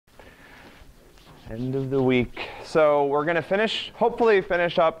End of the week. So we're going to hopefully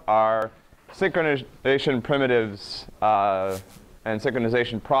finish up our synchronization primitives and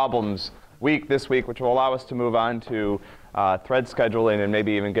synchronization problems week this week, which will allow us to move on to thread scheduling and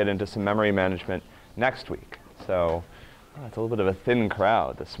maybe even get into some memory management next week. So it's a little bit of a thin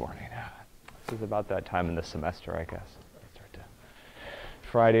crowd this morning. This is about that time in the semester, I guess.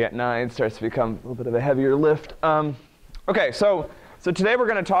 Friday at 9 starts to become a little bit of a heavier lift. OK, so today we're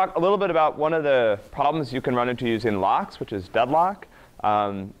going to talk a little bit about one of the problems you can run into using locks, which is deadlock.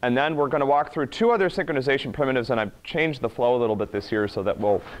 And then we're going to walk through two other synchronization primitives. And I've changed the flow a little bit this year so that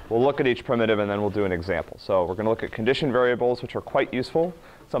we'll look at each primitive and then we'll do an example. So we're going to look at condition variables, which are quite useful,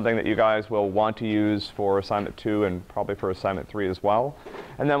 something that you guys will want to use for assignment 2 and probably for assignment 3 as well.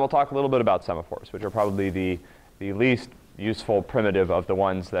 And then we'll talk a little bit about semaphores, which are probably the least useful primitive of the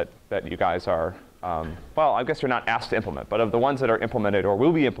ones that you guys are, well, I guess you're not asked to implement, but of the ones that are implemented or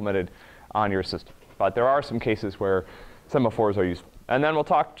will be implemented on your system. But there are some cases where semaphores are useful. And then we'll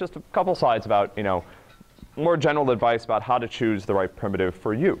talk just a couple slides about, more general advice about how to choose the right primitive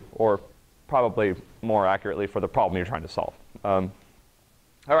for you, or probably more accurately for the problem you're trying to solve. All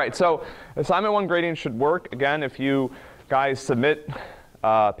right, so assignment 1 grading should work. Again, if you guys submit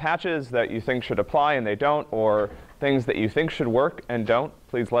patches that you think should apply and they don't, or things that you think should work and don't,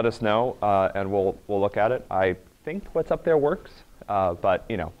 please let us know, and we'll look at it. I think what's up there works, but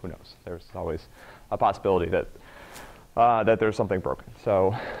who knows? There's always a possibility that there's something broken.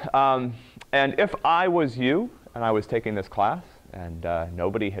 So, and if I was you and I was taking this class and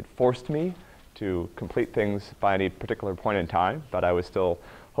nobody had forced me to complete things by any particular point in time, but I was still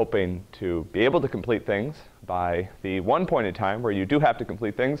hoping to be able to complete things by the one point in time where you do have to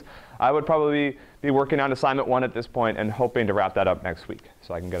complete things, I would probably be working on assignment 1 at this point and hoping to wrap that up next week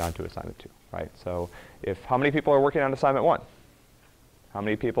so I can get on to assignment 2, right? So how many people are working on assignment 1? How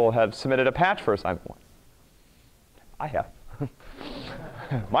many people have submitted a patch for assignment 1? I have.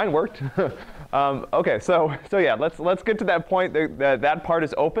 Mine worked. OK, so yeah, let's get to that point. That part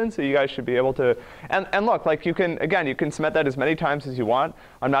is open, so you guys should be able to. And look, like you can submit that as many times as you want.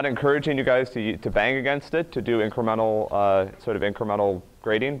 I'm not encouraging you guys to bang against it to do incremental sort of incremental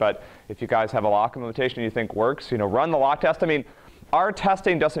grading. But if you guys have a lock implementation you think works, run the lock test. I mean, our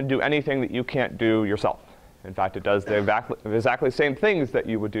testing doesn't do anything that you can't do yourself. In fact, it does the exactly same things that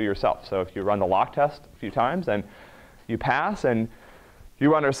you would do yourself. So if you run the lock test a few times and you pass, and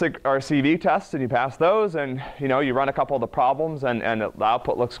you run our CV tests and you pass those, and you run a couple of the problems, and the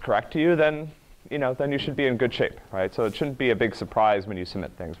output looks correct to you, then you should be in good shape, right? So it shouldn't be a big surprise when you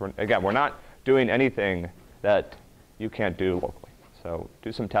submit things. We're not doing anything that you can't do locally. So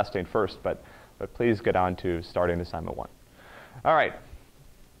do some testing first, but please get on to starting assignment 1. All right.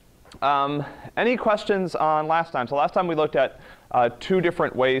 Any questions on last time? So last time we looked at 2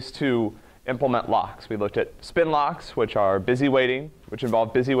 different ways to implement locks. We looked at spin locks, which are busy waiting, which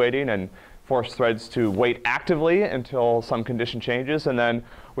involve busy waiting and force threads to wait actively until some condition changes. And then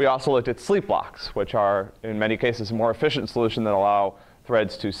we also looked at sleep locks, which are, in many cases, a more efficient solution that allow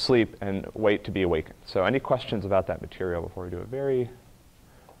threads to sleep and wait to be awakened. So any questions about that material before we do a very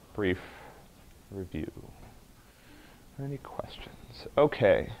brief review? Any questions?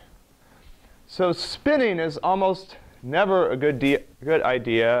 OK. So spinning is almost never a good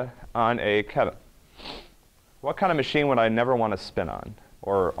idea on a Kevin. What kind of machine would I never want to spin on,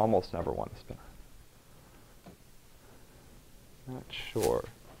 or almost never want to spin on? Not sure.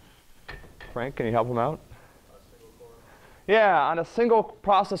 Frank, can you help him out? Yeah, on a single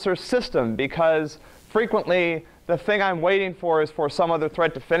processor system, because frequently the thing I'm waiting for is for some other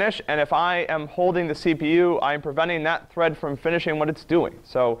thread to finish, and if I am holding the CPU, I'm preventing that thread from finishing what it's doing.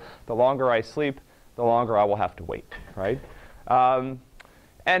 So the longer I sleep, the longer I will have to wait, right?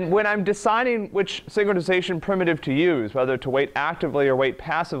 And when I'm deciding which synchronization primitive to use, whether to wait actively or wait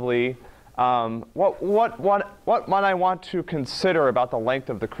passively, what might I want to consider about the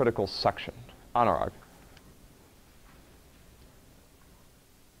length of the critical section? Anurag.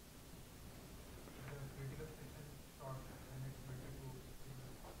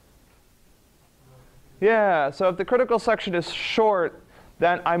 Yeah, so if the critical section is short,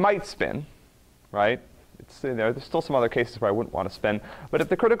 then I might spin, right? There's still some other cases where I wouldn't want to spin. But if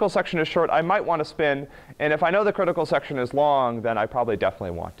the critical section is short, I might want to spin. And if I know the critical section is long, then I probably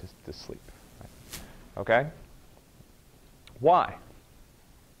definitely want to sleep. Right? OK? Why?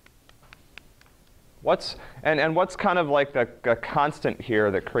 What's kind of like the constant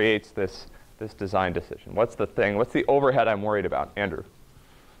here that creates this design decision? What's the thing? What's the overhead I'm worried about? Andrew?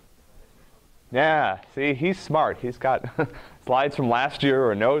 Yeah, see, he's smart. He's got slides from last year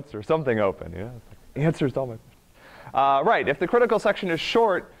or notes or something open. Answers all my questions. Right, if the critical section is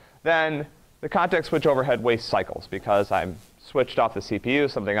short, then the context switch overhead wastes cycles because I'm switched off the CPU,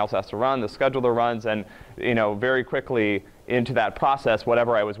 something else has to run, the scheduler runs, and very quickly into that process,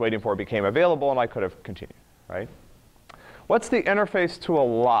 whatever I was waiting for became available, and I could have continued, right? What's the interface to a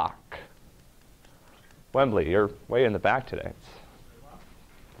lock? Wembley, you're way in the back today. It's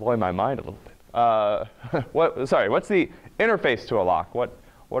blowing my mind a little bit. What's the interface to a lock? What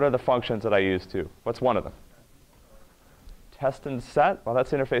are the functions that I use to? What's one of them? Test and set? Well,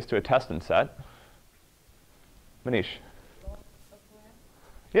 that's the interface to a test and set. Manish?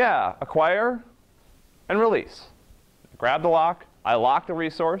 Yeah, acquire and release. Grab the lock, I lock the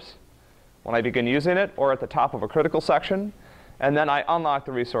resource when I begin using it or at the top of a critical section, and then I unlock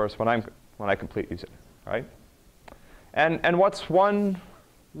the resource when I complete using it, right? And what's one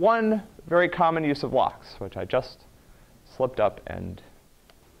very common use of locks, which I just slipped up and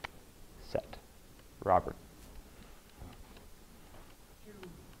set? Robert. To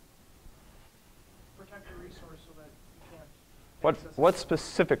protect the resource so that you can't What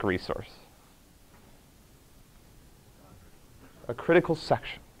specific resource? A critical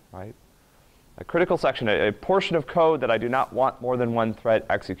section, right? A critical section, a portion of code that I do not want more than one thread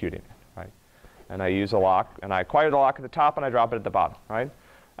executing, right? And I use a lock, and I acquire the lock at the top, and I drop it at the bottom, right?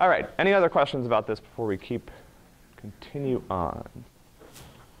 All right, any other questions about this before we continue on?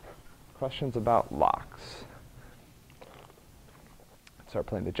 Questions about locks? Start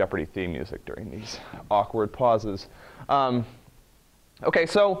playing the Jeopardy theme music during these awkward pauses. Okay,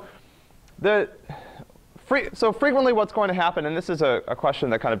 so frequently what's going to happen, and this is a question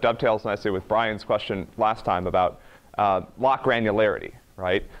that kind of dovetails nicely with Brian's question last time about lock granularity,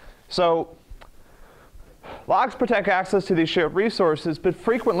 right? So locks protect access to these shared resources, but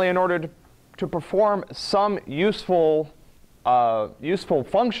frequently in order to perform some useful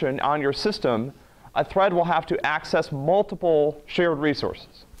function on your system, a thread will have to access multiple shared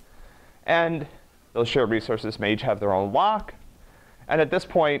resources. And those shared resources may each have their own lock. And at this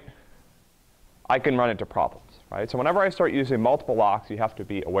point, I can run into problems, right? So whenever I start using multiple locks, you have to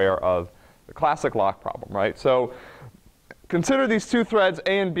be aware of the classic lock problem, right? So consider these two threads,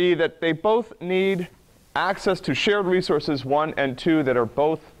 A and B, that they both need access to shared resources 1 and 2 that are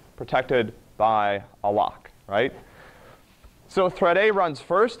both protected by a lock, right? So thread A runs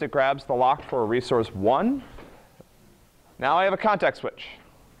first. It grabs the lock for resource 1. Now I have a context switch,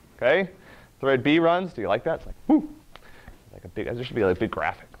 okay? Thread B runs. Do you like that? It's like, whoo. Like a big, there should be like a big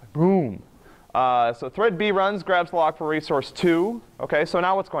graphic. Like, boom. So thread B runs, grabs the lock for resource 2. Okay, so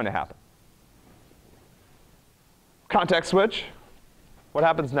now what's going to happen? Context switch. What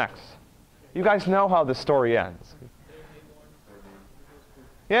happens next? You guys know how this story ends.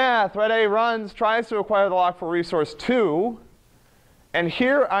 Yeah, thread A runs, tries to acquire the lock for resource 2. And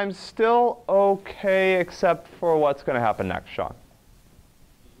here I'm still OK, except for what's going to happen next, Sean.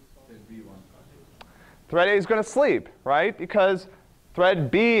 Thread A is going to sleep, right? Because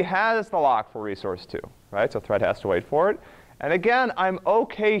thread B has the lock for resource 2, right? So thread has to wait for it. And again, I'm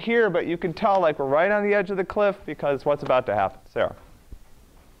OK here, but you can tell like we're right on the edge of the cliff because what's about to happen? Sarah.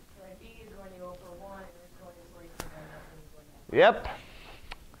 Thread B is going to go for 1, and it's going to sleep, and then nothing's going to happen. Yep.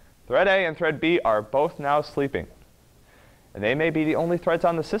 Thread A and thread B are both now sleeping. And they may be the only threads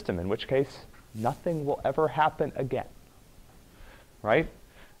on the system, in which case nothing will ever happen again, right?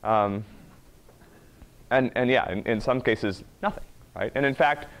 And yeah, in some cases, nothing, right? And in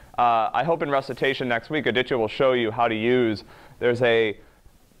fact, I hope in recitation next week, Aditya will show you how to use, there's a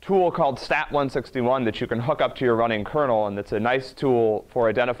tool called stat161 that you can hook up to your running kernel, and it's a nice tool for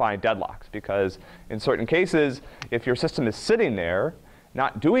identifying deadlocks, because in certain cases, if your system is sitting there,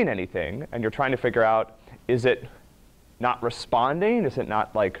 not doing anything, and you're trying to figure out, is it not responding? Is it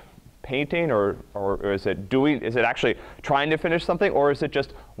not like painting, or is it actually trying to finish something, or is it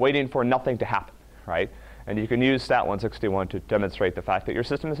just waiting for nothing to happen, right? And you can use stat161 to demonstrate the fact that your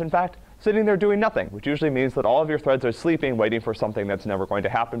system is in fact sitting there doing nothing, which usually means that all of your threads are sleeping, waiting for something that's never going to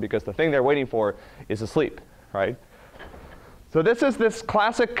happen because the thing they're waiting for is asleep, right? So this is this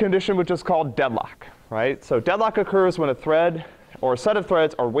classic condition which is called deadlock, right? So deadlock occurs when a thread or a set of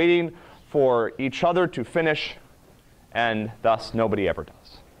threads are waiting for each other to finish, and thus nobody ever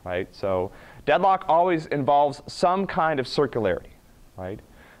does, right? So deadlock always involves some kind of circularity, right?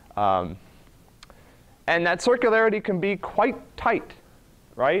 And that circularity can be quite tight,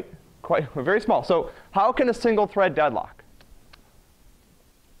 right? Quite very small. So how can a single thread deadlock?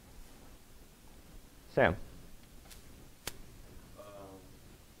 Sam.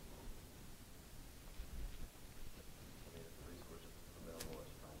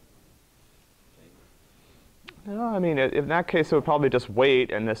 No, I mean, in that case, it would probably just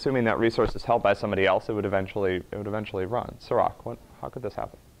wait, and assuming that resource is held by somebody else, it would eventually run. Sirach, how could this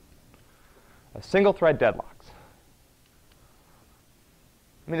happen? A single thread deadlocks.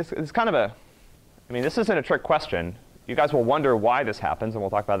 I mean, it's kind of a, I mean, this isn't a trick question. You guys will wonder why this happens, and we'll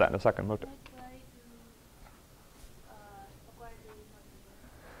talk about that in a second.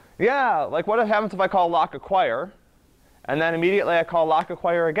 Yeah, like what happens if I call lock acquire, and then immediately I call lock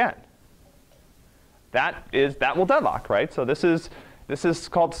acquire again? That will deadlock, right? So this is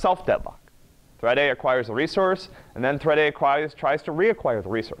called self-deadlock. Thread A acquires a resource, and then thread A tries to reacquire the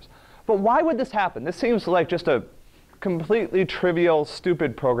resource. But why would this happen? This seems like just a completely trivial,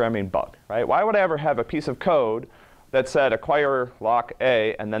 stupid programming bug, right? Why would I ever have a piece of code that said acquire lock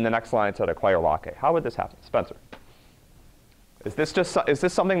A, and then the next line said acquire lock A? How would this happen? Spencer. Is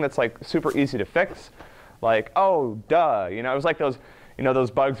this something that's like super easy to fix? Like, oh, duh. You know, it was like those, you know,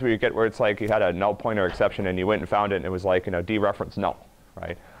 those bugs where you get where it's like you had a null pointer exception and you went and found it and it was like, you know, dereference null,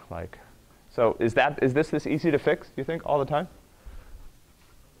 right? Like, so is this easy to fix, do you think, all the time?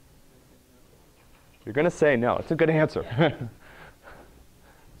 You're going to say no. It's a good answer.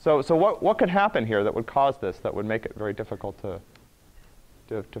 So what could happen here that would cause this, that would make it very difficult to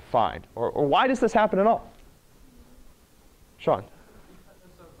find? Or why does this happen at all? Sean. Because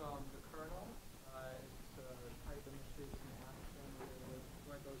of the kernel, it's type initiates an action where the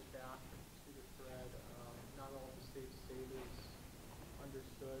thread goes back to the thread. Not all of the state is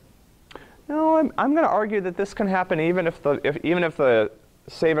understood. No, I'm going to argue that this can happen even if the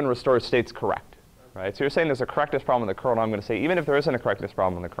save and restore state's correct, right? So you're saying there's a correctness problem in the kernel. I'm going to say even if there isn't a correctness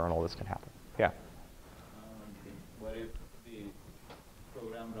problem in the kernel, this can happen. Yeah. What if the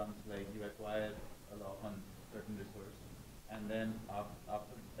program runs like you acquire a lock on certain resource, and then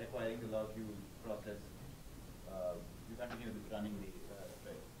after acquiring the lock, you process, you continue with running the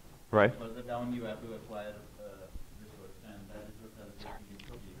thread. Right. Further down, you have to acquire resource, and that resource has to be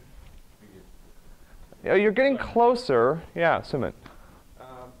previous. Yeah, you're getting closer. Yeah, Sumit.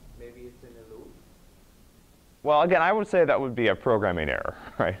 Maybe it's in a loop. Well, again, I would say that would be a programming error,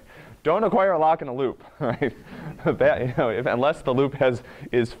 right? Don't acquire a lock in a loop, right? You know, unless the loop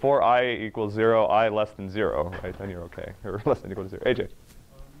is for I equals 0, I less than 0, right? Then you're OK, or less than equal to 0. AJ. You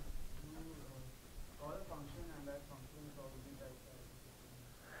call a function, and that function is already typed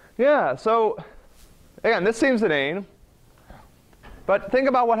as. Yeah. So again, this seems inane. But think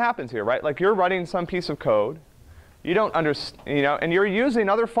about what happens here, right? Like you're writing some piece of code. You don't understand, you know, and you're using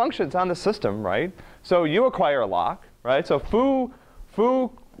other functions on the system, right? So you acquire a lock, right? So foo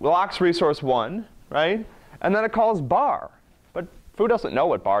locks resource 1, right? And then it calls bar. But foo doesn't know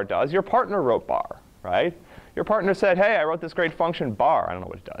what bar does. Your partner wrote bar, right? Your partner said, hey, I wrote this great function bar. I don't know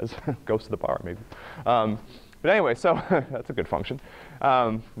what it does. Goes to the bar, maybe. But anyway, so that's a good function.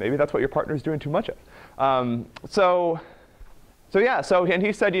 Maybe that's what your partner is doing too much of. And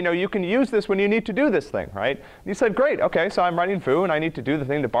he said, you know, you can use this when you need to do this thing, right? And he said, great, OK, so I'm writing foo, and I need to do the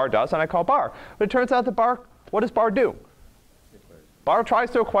thing that bar does, and I call bar. But it turns out that bar, what does bar do? Bar tries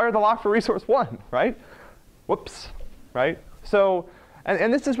to acquire the lock for resource 1, right? Whoops, right? So,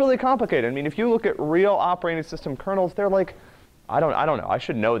 and this is really complicated. I mean, if you look at real operating system kernels, they're like, I don't know. I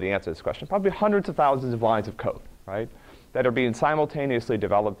should know the answer to this question. Probably hundreds of thousands of lines of code, right? That are being simultaneously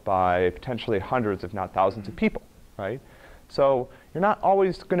developed by potentially hundreds, if not thousands of people, right? So you're not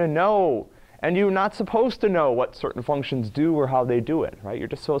always going to know, and you're not supposed to know what certain functions do or how they do it, right? You're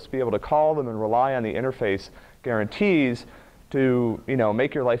just supposed to be able to call them and rely on the interface guarantees to, you know,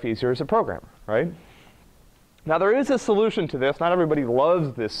 make your life easier as a programmer, right? Now there is a solution to this. Not everybody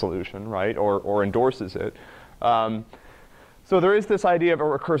loves this solution, right, or endorses it. So there is this idea of a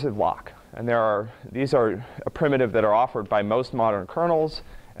recursive lock, and these are a primitive that are offered by most modern kernels.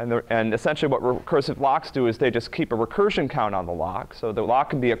 And essentially what recursive locks do is they just keep a recursion count on the lock, so the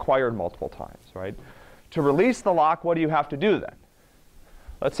lock can be acquired multiple times, right? To release the lock, what do you have to do then?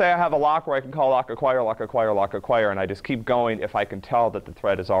 Let's say I have a lock where I can call lock acquire, lock acquire, lock acquire, and I just keep going if I can tell that the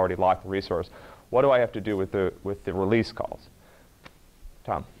thread has already locked the resource. What do I have to do with the release calls?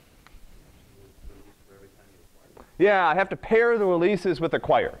 Tom? Yeah, I have to pair the releases with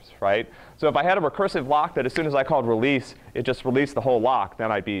acquires, right? So if I had a recursive lock that as soon as I called release, it just released the whole lock,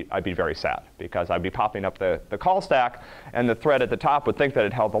 then I'd be very sad, because I'd be popping up the call stack, and the thread at the top would think that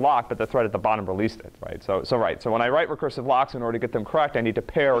it held the lock, but the thread at the bottom released it, right? So when I write recursive locks, in order to get them correct, I need to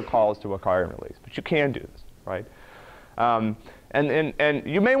pair calls to acquire and release. But you can do this, right? And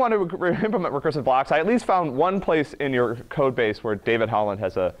you may want to implement recursive locks. I at least found one place in your code base where David Holland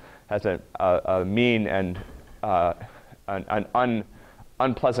has a mean and an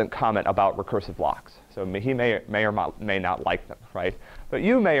unpleasant comment about recursive locks. So he may or may not like them, right? But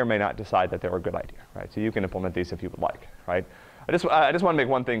you may or may not decide that they're a good idea, right? So you can implement these if you would like, right? I just want to make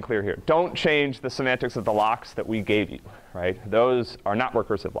one thing clear here. Don't change the semantics of the locks that we gave you, right? Those are not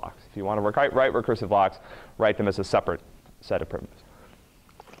recursive locks. If you want to write recursive locks, write them as a separate set of primitives.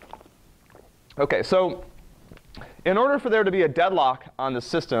 OK, so in order for there to be a deadlock on the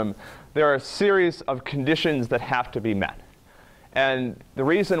system, there are a series of conditions that have to be met. And the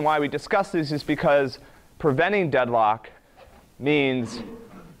reason why we discuss these is because preventing deadlock means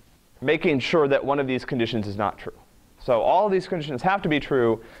making sure that one of these conditions is not true. So all of these conditions have to be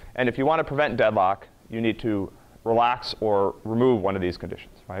true. And if you want to prevent deadlock, you need to relax or remove one of these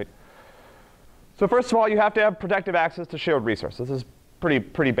conditions, right? So first of all, you have to have protective access to shared resources. This is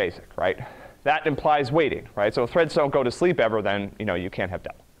pretty basic, right? That implies waiting, right? So if threads don't go to sleep ever, then you can't have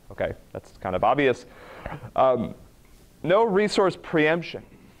deadlock. OK, that's kind of obvious. No resource preemption,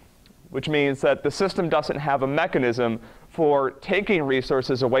 which means that the system doesn't have a mechanism for taking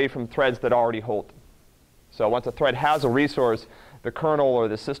resources away from threads that already hold them. So once a thread has a resource, the kernel or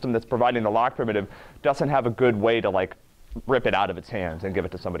the system that's providing the lock primitive doesn't have a good way to like rip it out of its hands and give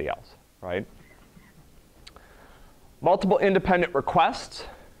it to somebody else, right? Multiple independent requests,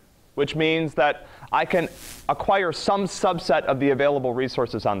 which means that I can acquire some subset of the available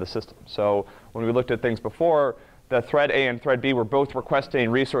resources on the system. So when we looked at things before, the thread A and thread B were both requesting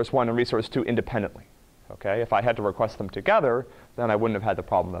resource 1 and resource 2 independently. Okay? If I had to request them together, then I wouldn't have had the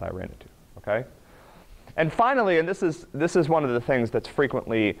problem that I ran into. Okay? And finally, and this is one of the things that's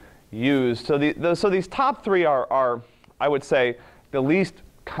frequently used. So, so these top three are, I would say, the least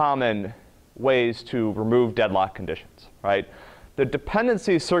common ways to remove deadlock conditions. Right? The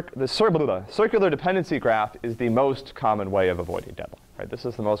circular dependency graph is the most common way of avoiding deadlock. Right? This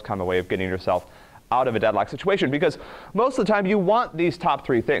is the most common way of getting yourself out of a deadlock situation, because most of the time you want these top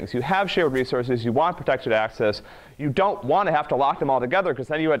three things. You have shared resources, you want protected access, you don't want to have to lock them all together, because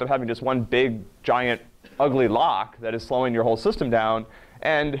then you end up having just one big, giant, ugly lock that is slowing your whole system down,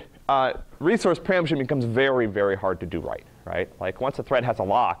 and resource preemption becomes very, very hard to do right? Like once a thread has a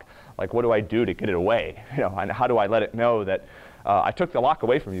lock, like what do I do to get it away? And how do I let it know that I took the lock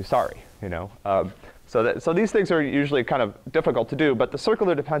away from you, sorry, So these things are usually kind of difficult to do, but the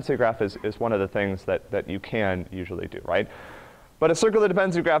circular dependency graph is one of the things that you can usually do, right? But a circular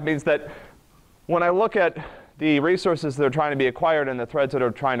dependency graph means that when I look at the resources that are trying to be acquired and the threads that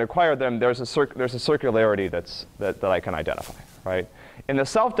are trying to acquire them, there's a circularity that I can identify, right? In the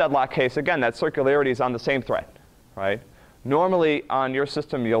self-deadlock case, again, that circularity is on the same thread, right? Normally, on your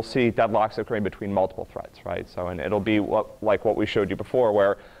system, you'll see deadlocks occurring between multiple threads, right? So, and it'll be like what we showed you before,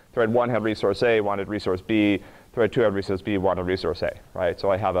 where thread 1 had resource A, wanted resource B. Thread 2 had resource B, wanted resource A, right? So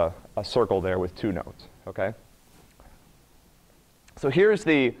I have a circle there with 2 nodes, OK? So here's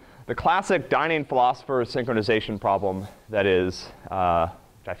the classic dining philosopher synchronization problem that is,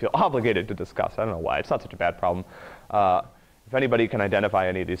 which I feel obligated to discuss. I don't know why. It's not such a bad problem. If anybody can identify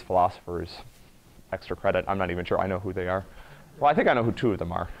any of these philosophers, extra credit. I'm not even sure I know who they are. Well, I think I know who 2 of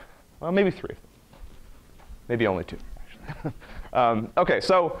them are. Well, maybe 3 of them. Maybe only 2, actually. OK,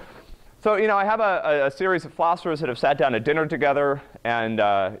 so I have a series of philosophers that have sat down at dinner together, and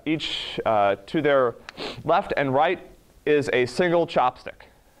each to their left and right is a single chopstick,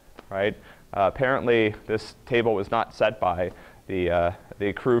 right? Apparently, this table was not set by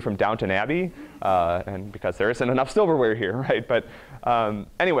the crew from Downton Abbey, and because there isn't enough silverware here, right? But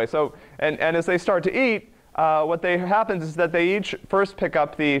anyway, so and as they start to eat, what happens is that they each first pick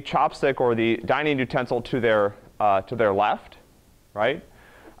up the chopstick or the dining utensil to their left, right?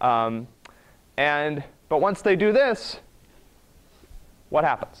 But once they do this, what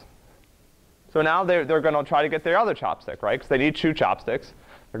happens? So now they're going to try to get their other chopstick, right? Because they need 2 chopsticks.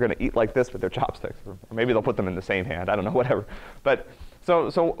 They're going to eat like this with their chopsticks, or maybe they'll put them in the same hand. I don't know, whatever. But so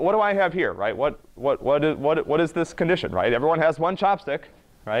what do I have here, right? What is this condition, right? Everyone has 1 chopstick,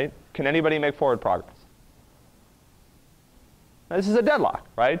 right? Can anybody make forward progress? Now, this is a deadlock,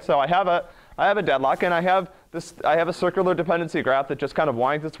 right? So I have a deadlock, and I have a circular dependency graph that just kind of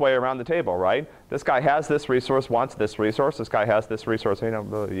winds its way around the table, right? This guy has this resource, wants this resource. This guy has this resource.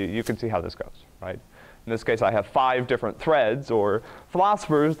 You can see how this goes, right? In this case, I have 5 different threads or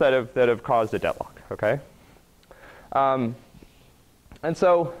philosophers that have caused a deadlock, okay? And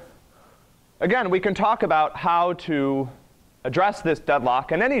so, again, we can talk about how to address this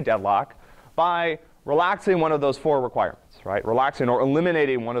deadlock and any deadlock by relaxing one of those 4 requirements, right? Relaxing or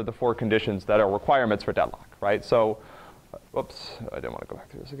eliminating one of the 4 conditions that are requirements for deadlock, right? So, whoops, I didn't want to go back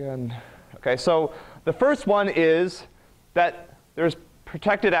through this again. Okay, so the first one is that there's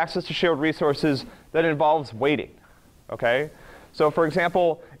protected access to shared resources that involves waiting, okay? So for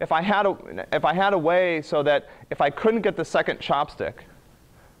example, if I had a way so that if I couldn't get the second chopstick,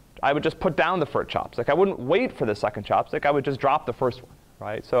 I would just put down the first chopstick. I wouldn't wait for the second chopstick. I would just drop the first one,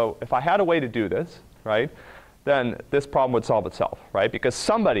 right? So if I had a way to do this, right, then this problem would solve itself, right? Because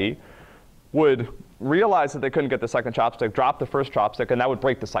somebody would realize that they couldn't get the second chopstick, drop the first chopstick, and that would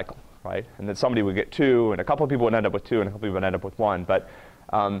break the cycle, right? And then somebody would get 2, and a couple of people would end up with 2, and a couple of people would end up with 1. But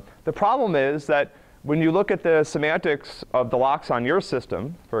the problem is that when you look at the semantics of the locks on your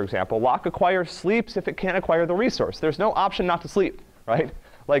system, for example, lock acquire sleeps if it can't acquire the resource. There's no option not to sleep, right?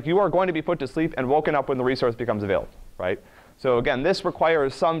 Like you are going to be put to sleep and woken up when the resource becomes available, right? So again, this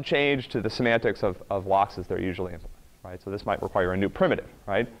requires some change to the semantics of locks as they're usually implemented, right? So this might require a new primitive,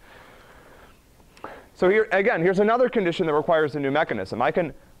 right? So here, again, here's another condition that requires a new mechanism. I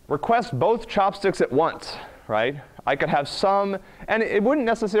can request both chopsticks at once, right? I could have some, and it wouldn't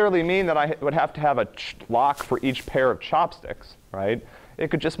necessarily mean that I would have to have a lock for each pair of chopsticks, right? It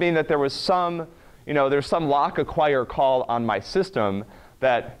could just mean that there was some, there's some lock acquire call on my system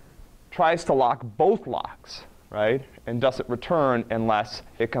that tries to lock both locks, right? And doesn't return unless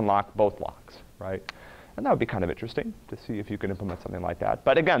it can lock both locks, right? And that would be kind of interesting to see if you can implement something like that.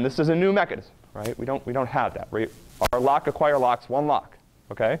 But again, this is a new mechanism, right? We don't have that. Our lock acquire locks one lock,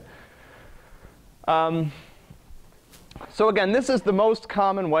 okay? So again, this is the most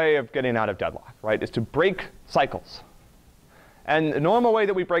common way of getting out of deadlock, right? Is to break cycles. And the normal way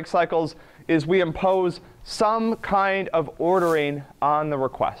that we break cycles is we impose some kind of ordering on the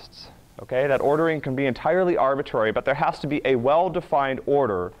requests, okay? That ordering can be entirely arbitrary, but there has to be a well-defined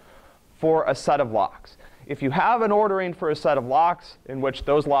order for a set of locks. If you have an ordering for a set of locks in which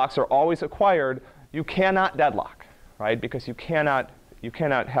those locks are always acquired, you cannot deadlock, right? Because you cannot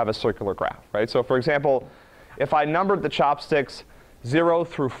have a circular graph, right? So for example, if I numbered the chopsticks 0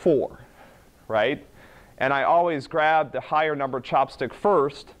 through 4, right? And I always grab the higher numbered chopstick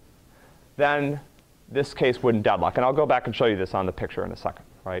first, then this case wouldn't deadlock. And I'll go back and show you this on the picture in a second,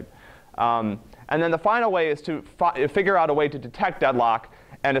 right? And then the final way is to figure out a way to detect deadlock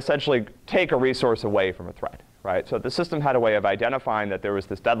and essentially take a resource away from a thread, right? So the system had a way of identifying that there was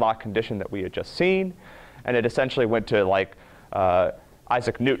this deadlock condition that we had just seen, and it essentially went to like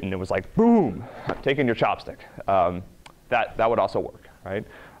Isaac Newton. It was like, boom, I'm taking your chopstick. That would also work, right?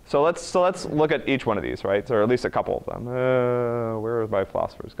 So let's look at each one of these, right? Or at least a couple of them. Where did my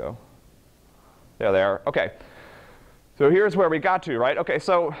philosophers go? There they are. OK. So here's where we got to, right? OK,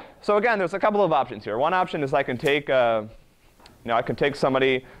 so again, there's a couple of options here. One option is I can take I can take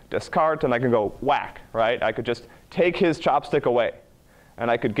somebody, discard, and I can go whack, right? I could just take his chopstick away,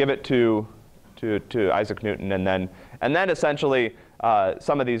 and I could give it to Isaac Newton, and then essentially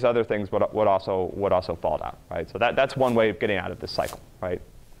some of these other things would also fall down, right? So that's one way of getting out of this cycle, right?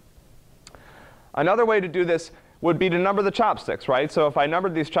 Another way to do this would be to number the chopsticks, right? So if I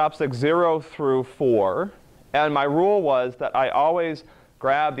numbered these chopsticks 0 through 4, and my rule was that I always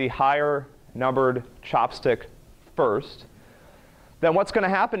grab the higher numbered chopstick first, then what's going to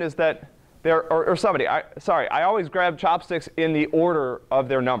happen is that I always grab chopsticks in the order of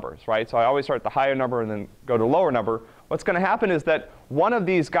their numbers, right? So I always start at the higher number and then go to lower number. What's going to happen is that one of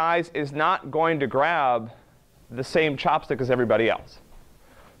these guys is not going to grab the same chopstick as everybody else.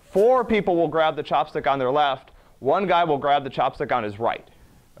 4 people will grab the chopstick on their left. 1 guy will grab the chopstick on his right,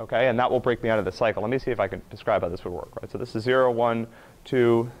 okay? And that will break me out of the cycle. Let me see if I can describe how this would work, right? So this is 0, 1,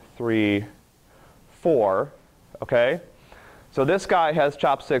 2, 3, 4, okay? So this guy has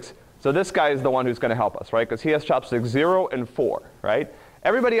chopsticks. So this guy is the one who's going to help us, right? Because he has chopsticks 0 and 4, right?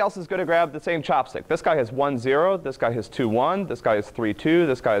 Everybody else is going to grab the same chopstick. This guy has 1, 0. This guy has 2, 1. This guy has 3, 2.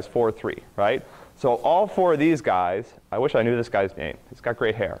 This guy has 4, 3, right? So all 4 of these guys, I wish I knew this guy's name. He's got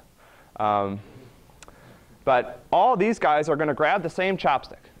great hair. But all these guys are going to grab the same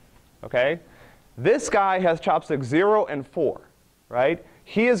chopstick, okay? This guy has chopsticks 0 and 4, right?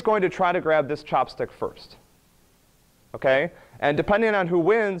 He is going to try to grab this chopstick first, okay? And depending on who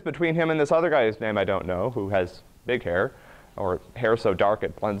wins between him and this other guy's name I don't know, who has big hair, or hair so dark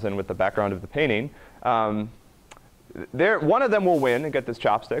it blends in with the background of the painting, one of them will win and get this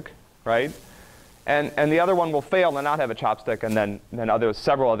chopstick, right? And the other one will fail and not have a chopstick, and then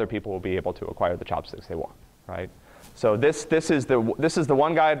several other people will be able to acquire the chopsticks they want, right? So this is the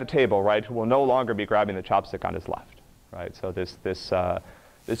one guy at the table, right, who will no longer be grabbing the chopstick on his left, right? So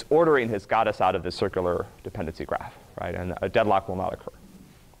this ordering has got us out of this circular dependency graph, right? And a deadlock will not occur.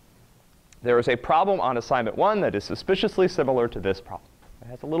 There is a problem on assignment 1 that is suspiciously similar to this problem. It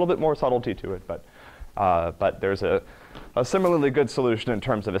has a little bit more subtlety to it, but there's a similarly good solution in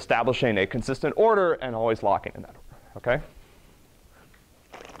terms of establishing a consistent order and always locking in that order, okay?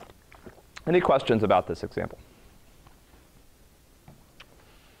 Any questions about this example?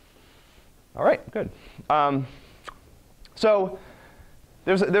 All right, good. So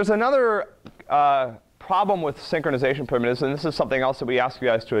There's another problem with synchronization primitives, and this is something else that we ask you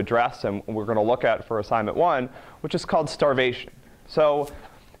guys to address, and we're going to look at for assignment 1, which is called starvation. So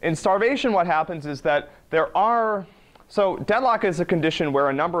in starvation, what happens is that so deadlock is a condition where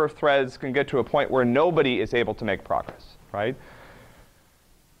a number of threads can get to a point where nobody is able to make progress, right?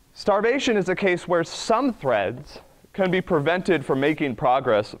 Starvation is a case where some threads can be prevented from making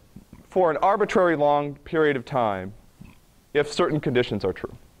progress for an arbitrary long period of time if certain conditions are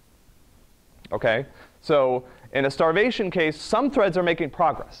true. Okay? So in a starvation case, some threads are making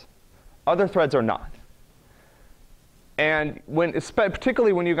progress. Other threads are not. And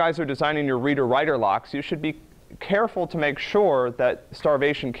particularly when you guys are designing your reader-writer locks, you should be careful to make sure that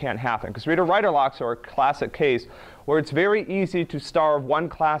starvation can't happen. Because reader-writer locks are a classic case where it's very easy to starve one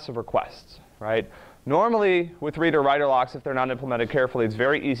class of requests, right? Normally, with reader-writer locks, if they're not implemented carefully, it's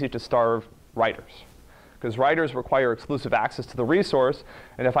very easy to starve writers. Because writers require exclusive access to the resource.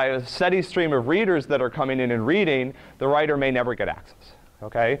 And if I have a steady stream of readers that are coming in and reading, the writer may never get access.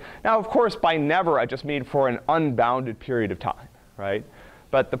 Okay? Now, of course, by never, I just mean for an unbounded period of time, right?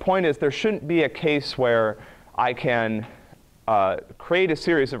 But the point is, there shouldn't be a case where I can create a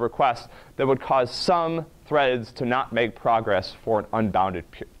series of requests that would cause some threads to not make progress for an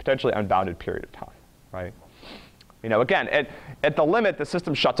potentially unbounded period of time, right? You know, again, at the limit, the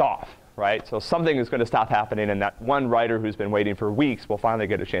system shuts off, right? So something is going to stop happening, and that one writer who's been waiting for weeks will finally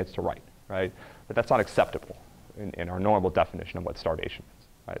get a chance to write, right? But that's not acceptable in our normal definition of what starvation is,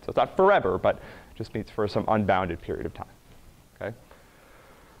 right? So it's not forever, but it just means for some unbounded period of time, okay?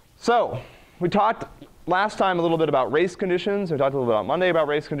 So we talked last time a little bit about race conditions. We talked a little bit on Monday about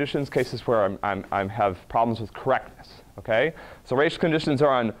race conditions, cases where I have problems with correctness, okay? So race conditions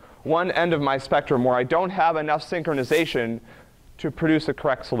are on one end of my spectrum where I don't have enough synchronization to produce a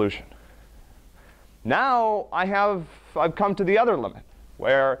correct solution. Now I've come to the other limit,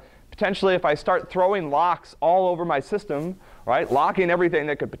 where potentially if I start throwing locks all over my system, right, locking everything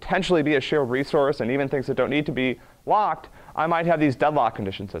that could potentially be a shared resource and even things that don't need to be locked, I might have these deadlock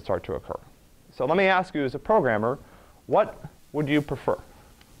conditions that start to occur. So let me ask you as a programmer, what would you prefer?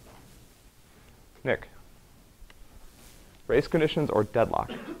 Nick, race conditions or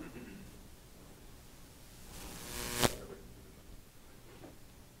deadlock?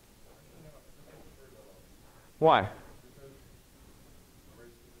 Why?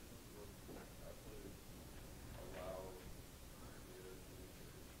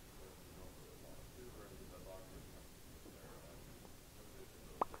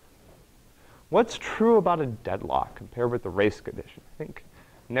 What's true about a deadlock compared with the race condition? I think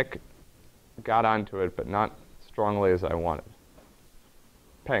Nick got onto it, but not strongly as I wanted.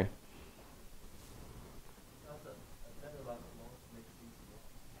 Peng.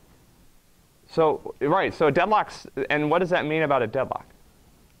 So, right, so deadlocks, and what does that mean about a deadlock?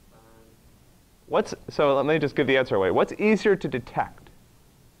 So let me just give the answer away. What's easier to detect?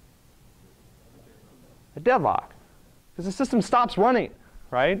 A deadlock, because the system stops running,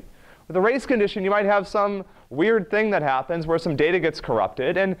 right? With a race condition, you might have some weird thing that happens where some data gets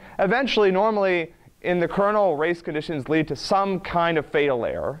corrupted, and eventually, normally, in the kernel, race conditions lead to some kind of fatal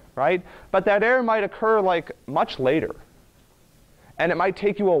error, right? But that error might occur like much later. And it might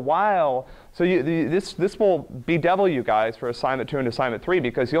take you a while. So this will bedevil you guys for assignment 2 and assignment 3,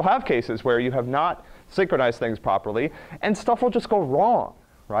 because you'll have cases where you have not synchronized things properly, and stuff will just go wrong,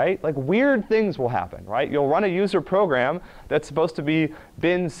 right? Like weird things will happen, right? You'll run a user program that's supposed to be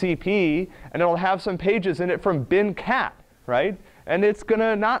bin CP, and it'll have some pages in it from bin cat, right? And it's going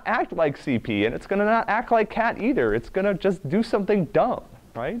to not act like CP, and it's going to not act like cat either. It's going to just do something dumb,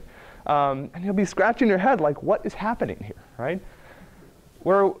 right? And you'll be scratching your head like, what is happening here, right?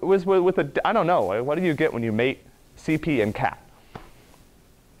 Where was with I don't know. What do you get when you mate CP and cat?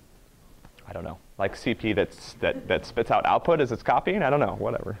 I don't know. Like CP that spits out output as it's copying? I don't know.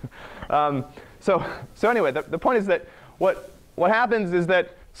 Whatever. So anyway, the point is that what happens is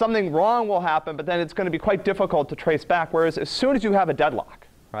that something wrong will happen, but then it's going to be quite difficult to trace back. Whereas as soon as you have a deadlock,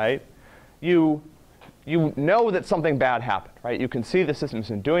 right, you know that something bad happened, right? You can see the system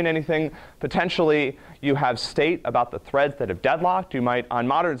isn't doing anything. Potentially, you have state about the threads that have deadlocked. You might, on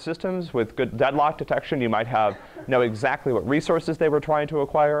modern systems with good deadlock detection, you might know exactly what resources they were trying to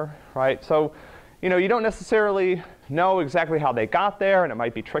acquire, right? So, you don't necessarily know exactly how they got there, and it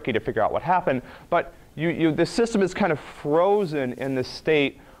might be tricky to figure out what happened. But the system is kind of frozen in the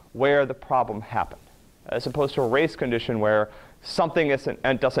state where the problem happened, as opposed to a race condition where something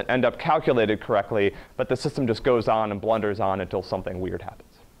doesn't end up calculated correctly, but the system just goes on and blunders on until something weird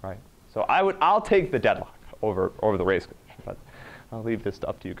happens, right? So I'll take the deadlock over the race condition, but I'll leave this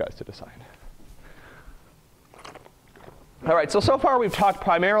up to you guys to decide. All right, so far we've talked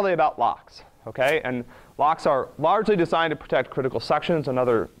primarily about locks, okay? And locks are largely designed to protect critical sections and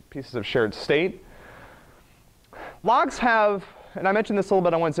other pieces of shared state. Locks have, and I mentioned this a little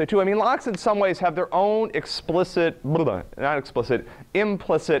bit on Wednesday too, I mean, locks in some ways have their own implicit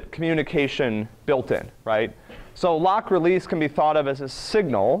communication built in, right? So lock release can be thought of as a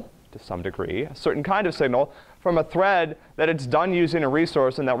signal, to some degree, a certain kind of signal, from a thread that it's done using a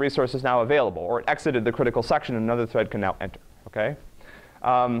resource and that resource is now available, or it exited the critical section and another thread can now enter, okay?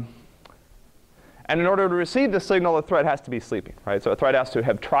 And in order to receive the signal, the thread has to be sleeping, right? So a thread has to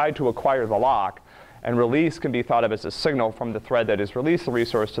have tried to acquire the lock, and release can be thought of as a signal from the thread that has released the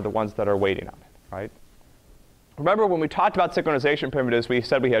resource to the ones that are waiting on it, right? Remember when we talked about synchronization primitives, we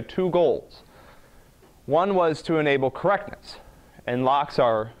said we had two goals. One was to enable correctness, and locks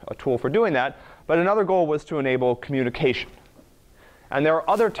are a tool for doing that. But another goal was to enable communication. And there are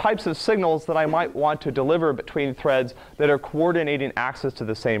other types of signals that I might want to deliver between threads that are coordinating access to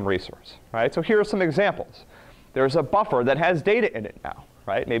the same resource, right? So here are some examples. There's a buffer that has data in it now,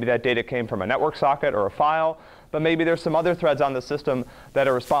 right? Maybe that data came from a network socket or a file, but maybe there's some other threads on the system that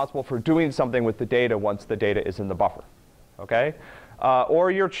are responsible for doing something with the data once the data is in the buffer, okay? Or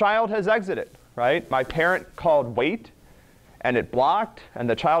your child has exited, right? My parent called wait, and it blocked, and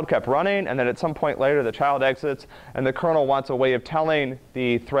the child kept running, and then at some point later the child exits, and the kernel wants a way of telling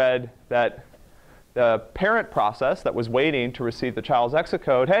the thread that the parent process that was waiting to receive the child's exit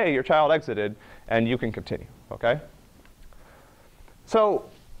code, hey, your child exited, and you can continue, okay? So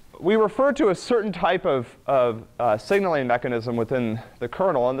we refer to a certain type of signaling mechanism within the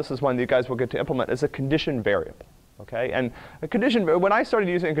kernel, and this is one you guys will get to implement, as a condition variable, okay? And a condition, when I started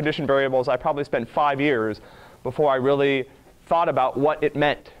using condition variables, I probably spent 5 years before I really thought about what it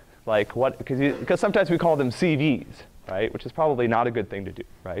meant, like what, because sometimes we call them CVs, right? Which is probably not a good thing to do,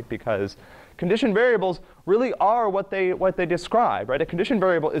 right? Because condition variables really are what they describe, right? A condition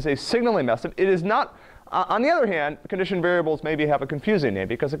variable is a signaling method. It is not, on the other hand, condition variables maybe have a confusing name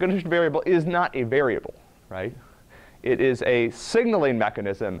because a condition variable is not a variable, right? It is a signaling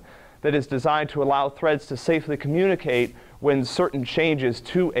mechanism that is designed to allow threads to safely communicate when certain changes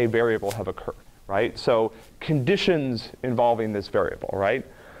to a variable have occurred. Right? So conditions involving this variable, right?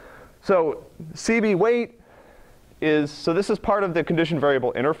 So CB wait is, so this is part of the condition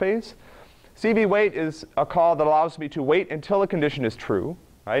variable interface. CB wait is a call that allows me to wait until a condition is true,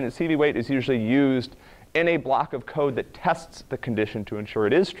 right? And CB wait is usually used in a block of code that tests the condition to ensure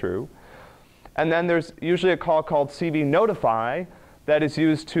it is true. And then there's usually a call called CB notify that is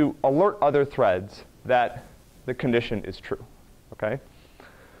used to alert other threads that the condition is true, okay?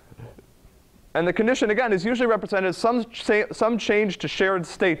 And the condition, again, is usually represented as some change to shared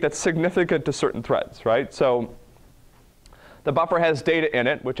state that's significant to certain threads, right? So the buffer has data in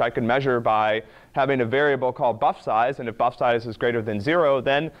it, which I can measure by having a variable called buff size. And if buff size is greater than 0,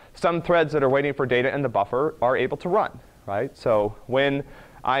 then some threads that are waiting for data in the buffer are able to run, right? So when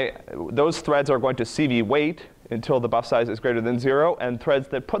those threads are going to CV wait until the buff size is greater than 0, and threads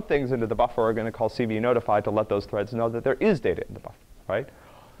that put things into the buffer are going to call CV notify to let those threads know that there is data in the buffer, right?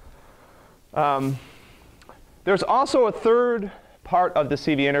 There's also a third part of the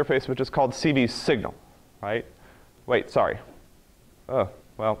CV interface, which is called CV signal, right? Wait, sorry. Oh,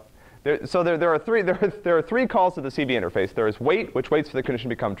 well. There are three calls to the CV interface. There is wait, which waits for the condition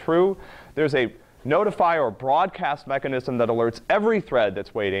to become true. There's a notify or broadcast mechanism that alerts every thread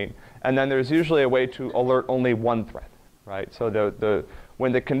that's waiting. And then there's usually a way to alert only one thread, right? So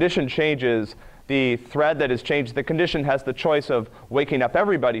when the condition changes, the thread that has changed the condition has the choice of waking up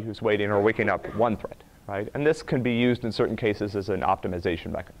everybody who's waiting or waking up one thread, right? And this can be used in certain cases as an optimization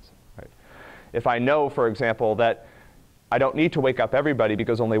mechanism, right? If I know, for example, that I don't need to wake up everybody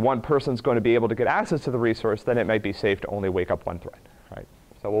because only one person's going to be able to get access to the resource, then it might be safe to only wake up one thread, right?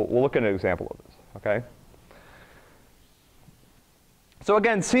 So we'll look at an example of this, okay? So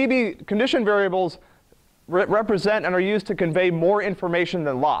again, CB condition variables represent and are used to convey more information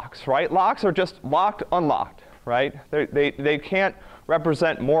than locks, right? Locks are just locked, unlocked, right? They can't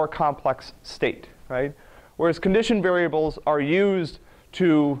represent more complex state, right? Whereas condition variables are used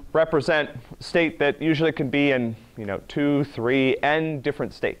to represent state that usually can be in 2, 3, n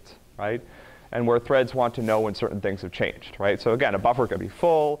different states, right? And where threads want to know when certain things have changed, right? So again, a buffer can be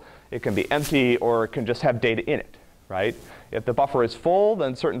full, it can be empty, or it can just have data in it, right? If the buffer is full,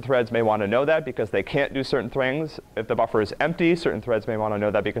 then certain threads may want to know that because they can't do certain things. If the buffer is empty, certain threads may want to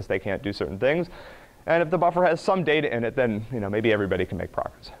know that because they can't do certain things. And if the buffer has some data in it, then maybe everybody can make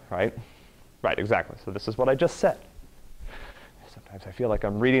progress, right? Right, exactly. So this is what I just said. Sometimes I feel like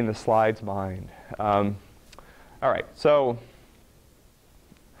I'm reading the slide's mind. All right, so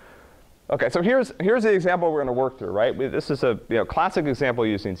Okay, so here's the example we're going to work through, right? This is a classic example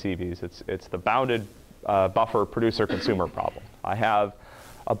using CVs. It's the bounded buffer producer-consumer problem. I have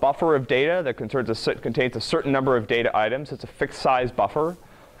a buffer of data that contains a certain number of data items. It's a fixed size buffer.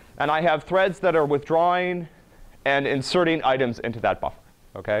 And I have threads that are withdrawing and inserting items into that buffer,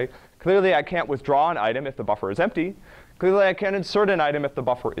 okay? Clearly, I can't withdraw an item if the buffer is empty. Clearly, I can't insert an item if the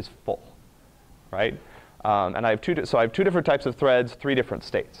buffer is full, right? And I have two different types of threads, 3 different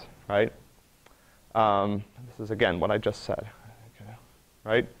states, right? This is, again, what I just said, okay,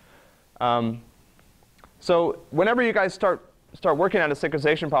 right? So whenever you guys start working on a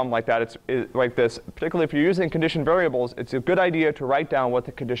synchronization problem like that, it's like this, particularly if you're using condition variables, it's a good idea to write down what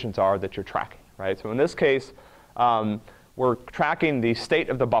the conditions are that you're tracking, right? So in this case, we're tracking the state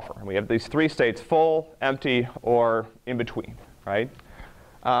of the buffer. And we have these 3 states, full, empty, or in between, right?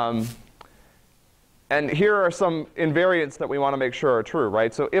 And here are some invariants that we want to make sure are true,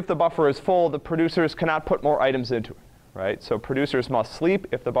 right? So if the buffer is full, the producers cannot put more items into it, right? So producers must sleep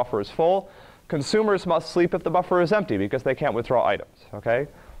if the buffer is full. Consumers must sleep if the buffer is empty because they can't withdraw items, okay?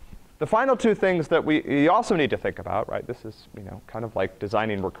 The final 2 things that we also need to think about, right? This is kind of like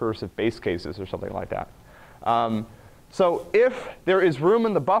designing recursive base cases or something like that. So if there is room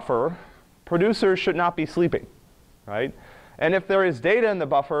in the buffer, producers should not be sleeping, right? And if there is data in the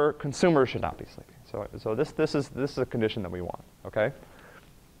buffer, consumers should not be sleeping. So this is a condition that we want, okay?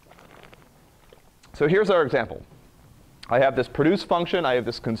 So here's our example. I have this produce function. I have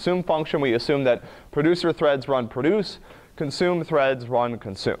this consume function. We assume that producer threads run produce, consume threads run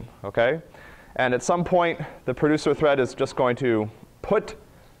consume, okay? And at some point, the producer thread is just going to put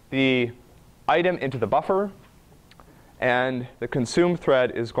the item into the buffer, and the consume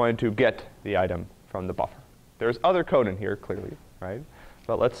thread is going to get the item from the buffer. There's other code in here, clearly, right?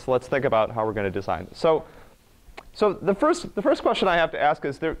 But let's think about how we're going to design this. So the first question I have to ask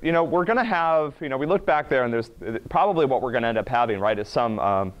is, we're going to have, we look back there, and there's probably what we're going to end up having, right, is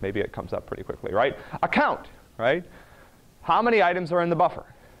some, maybe it comes up pretty quickly, right? A count, right? How many items are in the buffer,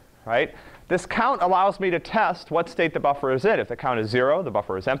 right? This count allows me to test what state the buffer is in. If the count is 0, the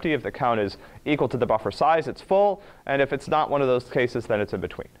buffer is empty. If the count is equal to the buffer size, it's full. And if it's not one of those cases, then it's in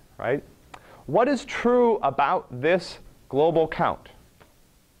between, right? What is true about this global count?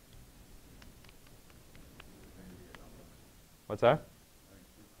 What's that?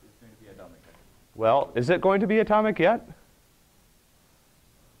 It's going to be atomic. Well, is it going to be atomic yet?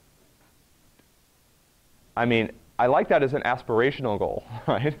 I mean, I like that as an aspirational goal,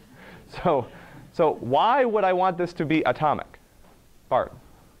 right? So why would I want this to be atomic? Bart,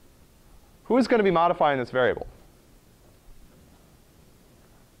 who is going to be modifying this variable?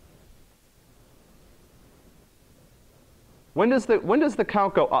 When does the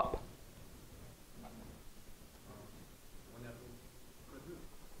count go up?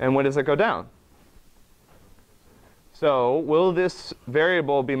 And when does it go down? So will this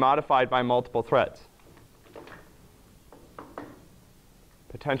variable be modified by multiple threads?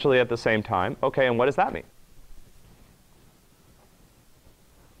 Potentially at the same time. OK, and what does that mean?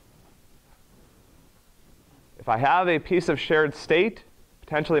 If I have a piece of shared state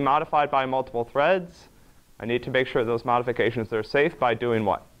potentially modified by multiple threads, I need to make sure those modifications are safe by doing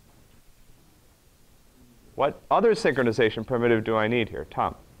what? What other synchronization primitive do I need here?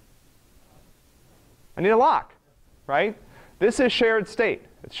 Tom? I need a lock, right? This is shared state.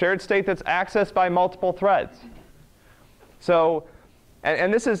 It's shared state that's accessed by multiple threads. So,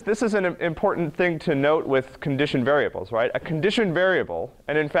 and this is an important thing to note with condition variables, right? A condition variable,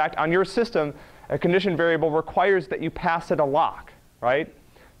 and in fact, on your system, a condition variable requires that you pass it a lock, right?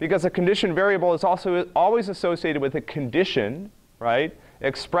 Because a condition variable is also always associated with a condition, right,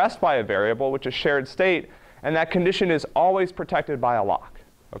 expressed by a variable, which is shared state, and that condition is always protected by a lock,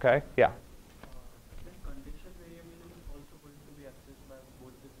 OK? Yeah?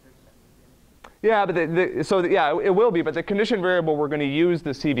 Yeah, but it will be. But the condition variable, we're going to use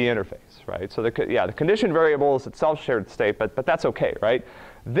the CV interface, right? So the condition variable is itself shared state, but that's OK, right?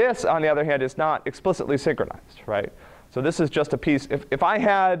 This, on the other hand, is not explicitly synchronized, right? So this is just a piece. If I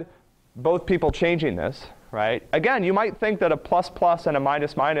had both people changing this, right? Again, you might think that a plus plus and a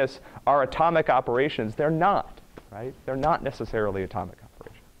minus minus are atomic operations. They're not, right? They're not necessarily atomic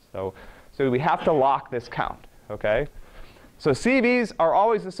operations. So we have to lock this count, OK? So CVs are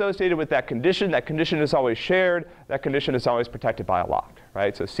always associated with that condition. That condition is always shared. That condition is always protected by a lock,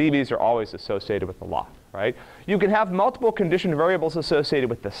 right? So CVs are always associated with the lock, right? You can have multiple condition variables associated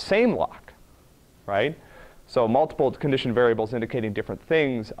with the same lock, right? So multiple condition variables indicating different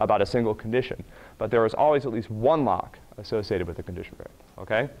things about a single condition. But there is always at least one lock associated with the condition variable,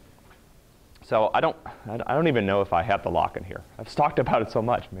 OK? So I don't even know if I have the lock in here. I've talked about it so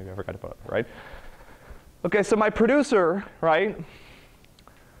much, maybe I forgot to put it, right? Okay, so my producer, right,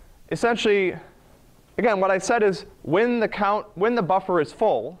 essentially, again, what I said is when the buffer is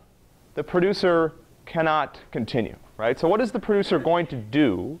full, the producer cannot continue, right? So what is the producer going to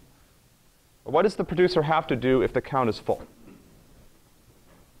do? Or what does the producer have to do if the count is full?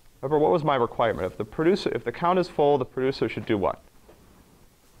 Remember, what was my requirement? If the count is full, the producer should do what?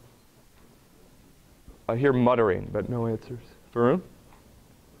 I hear muttering, but no answers. Varun?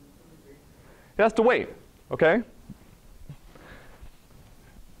 It has to wait, okay?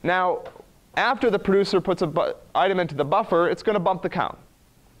 Now, after the producer puts an item into the buffer, it's going to bump the count,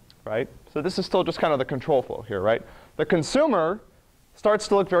 right? So this is still just kind of the control flow here, right? The consumer starts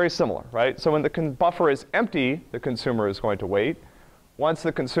to look very similar, right? So when the buffer is empty, the consumer is going to wait. Once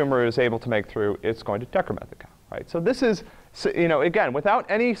the consumer is able to make through, it's going to decrement the count, right? So this is, again, without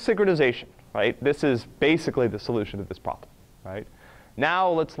any synchronization, right? This is basically the solution to this problem, right? Now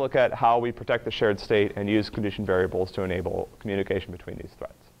let's look at how we protect the shared state and use condition variables to enable communication between these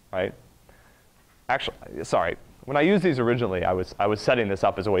threads, right? Actually, sorry, when I used these originally, I was setting this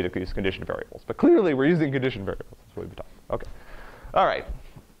up as a way to use condition variables. But clearly, we're using condition variables. That's what we've done. Okay. All right.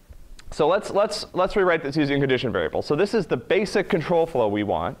 So let's rewrite this using condition variables. So this is the basic control flow we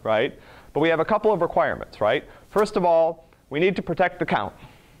want, right? But we have a couple of requirements, right? First of all, we need to protect the count.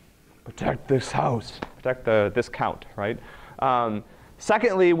 Protect this house. Protect this count, right?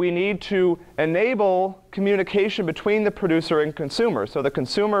 Secondly, we need to enable communication between the producer and consumer. So the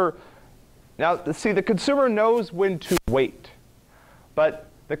consumer, now see, the consumer knows when to wait, but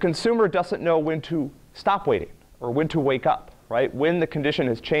the consumer doesn't know when to stop waiting or when to wake up, right? When the condition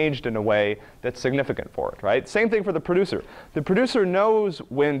has changed in a way that's significant for it, right? Same thing for the producer. The producer knows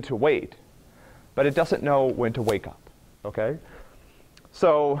when to wait, but it doesn't know when to wake up,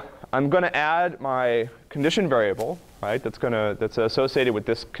 So I'm going to add my condition variable, right? That's associated with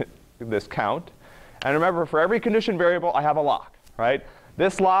this count. And remember, for every condition variable, I have a lock, right?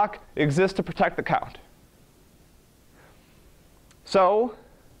 This lock exists to protect the count. So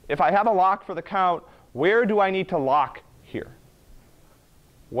if I have a lock for the count, where do I need to lock here?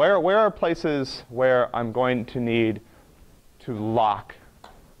 Where are places where I'm going to need to lock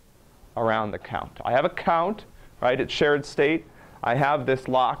around the count? I have a count, right? It's shared state. I have this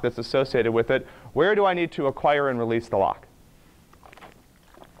lock that's associated with it. Where do I need to acquire and release the lock?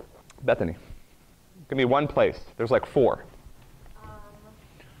 Bethany, give me one place. There's like 4. Around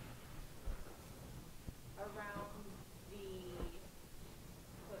the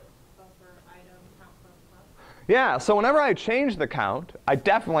put buffer item count plus. Yeah, so whenever I change the count, I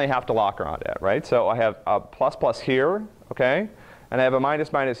definitely have to lock around it, right? So I have a plus plus here, okay? And I have a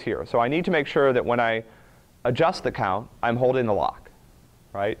minus minus here. So I need to make sure that when I adjust the count, I'm holding the lock,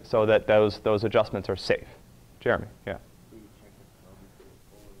 right? So that those adjustments are safe. Jeremy, yeah.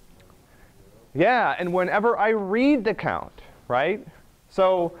 Yeah, and whenever I read the count, right?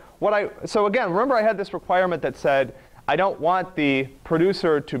 So again, remember I had this requirement that said I don't want the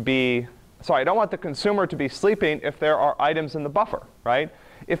producer to be, I don't want the consumer to be sleeping if there are items in the buffer, right?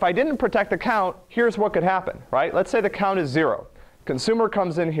 If I didn't protect the count, here's what could happen, right? Let's say the count is 0. Consumer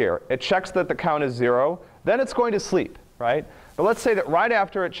comes in here. It checks that the count is 0. Then it's going to sleep, right? But let's say that right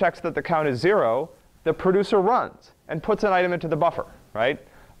after it checks that the count is 0, the producer runs and puts an item into the buffer, right?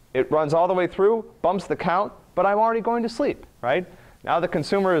 It runs all the way through, bumps the count, but I'm already going to sleep, right? Now the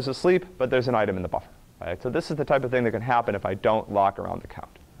consumer is asleep, but there's an item in the buffer, right? So this is the type of thing that can happen if I don't lock around the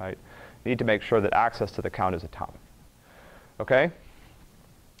count, right? You need to make sure that access to the count is atomic, okay?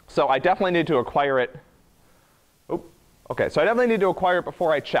 So I definitely need to acquire it. Okay, so I definitely need to acquire it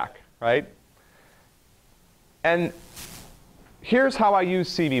before I check, right? And here's how I use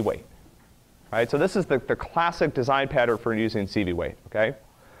CV wait, right? So this is the classic design pattern for using CV wait, okay?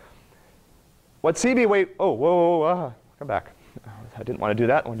 What CV wait, come back. I didn't want to do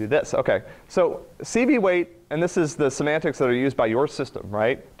that, I want to do this. Okay, so CV wait, and this is the semantics that are used by your system,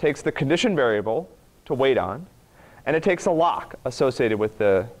 right? Takes the condition variable to wait on, and it takes a lock associated with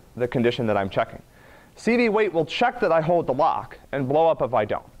the condition that I'm checking. CV wait will check that I hold the lock and blow up if I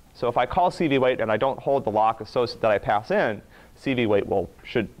don't. So if I call CV wait and I don't hold the lock associated that I pass in, CV wait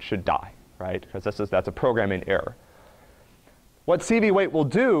should die, right? Because that's a programming error. What CV wait will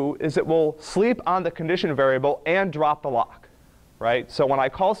do is it will sleep on the condition variable and drop the lock, right? So when I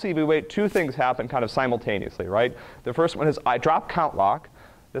call CV wait, 2 things happen kind of simultaneously, right? The first one is I drop count lock.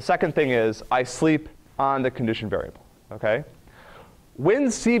 The second thing is I sleep on the condition variable, okay? When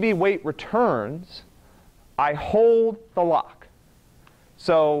CV wait returns, I hold the lock.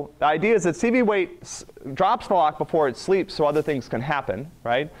 So the idea is that CV wait drops the lock before it sleeps so other things can happen,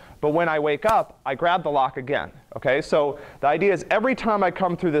 right? But when I wake up, I grab the lock again, okay? So the idea is every time I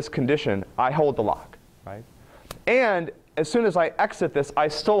come through this condition, I hold the lock, right? And as soon as I exit this, I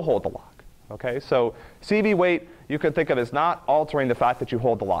still hold the lock, okay? So CV wait, you can think of as not altering the fact that you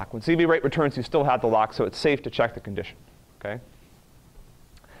hold the lock. When CV wait returns, you still have the lock, so it's safe to check the condition, okay?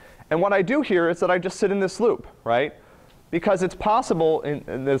 And what I do here is that I just sit in this loop, right? Because it's possible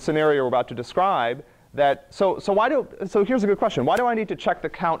in the scenario we're about to describe that, so here's a good question. Why do I need to check the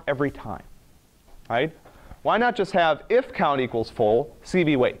count every time, right? Why not just have if count equals full,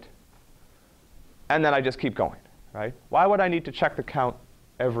 CV wait? And then I just keep going, right? Why would I need to check the count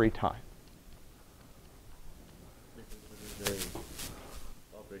every time? This is the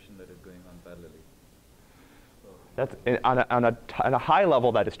operation that is going on parallelly. That's on a high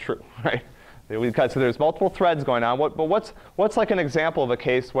level, that is true, right? So there's multiple threads going on. But what's like an example of a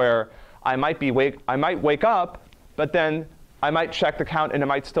case where I might wake up, but then I might check the count and it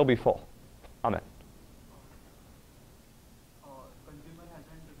might still be full? Amit. Consumer hasn't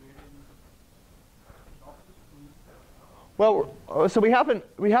read in. Well, so we haven't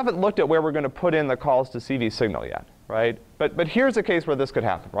looked at where we're going to put in the calls to CV signal yet, right? But here's a case where this could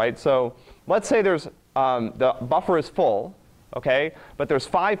happen, right? So let's say there's the buffer is full, okay? But there's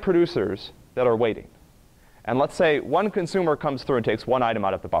 5 producers that are waiting. And let's say one consumer comes through and takes one item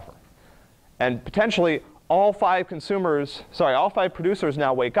out of the buffer. And potentially all 5 producers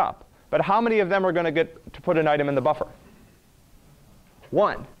now wake up. But how many of them are going to get to put an item in the buffer?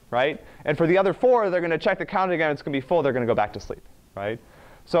 1, right? And for the other 4, they're going to check the count again. It's going to be full. They're going to go back to sleep, right?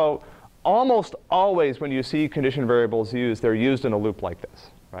 So almost always when you see condition variables used, they're used in a loop like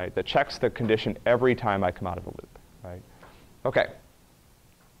this, right? That checks the condition every time I come out of the loop, right? OK.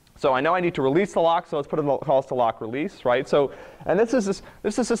 So I know I need to release the lock, so let's put in the calls to lock release, right? So, and this is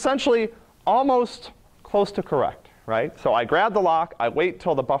essentially almost close to correct, right? So I grab the lock, I wait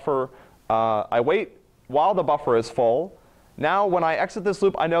till the buffer, I wait while the buffer is full. Now when I exit this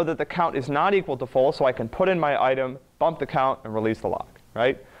loop, I know that the count is not equal to full, so I can put in my item, bump the count, and release the lock,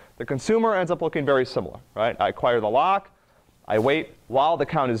 right? The consumer ends up looking very similar, right? I acquire the lock, I wait while the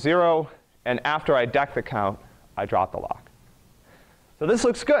count is 0, and after I deck the count, I drop the lock. So this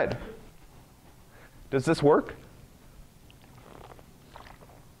looks good. Does this work?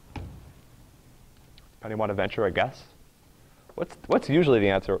 Anyone want to venture a guess? What's usually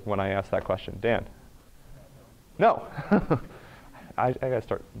the answer when I ask that question? Dan? No. I got to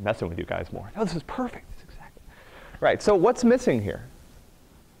start messing with you guys more. No, this is perfect. This is exactly. Right, so what's missing here?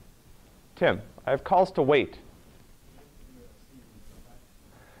 Tim, I have calls to wait.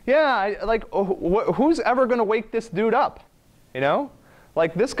 Yeah, who's ever going to wake this dude up? You know?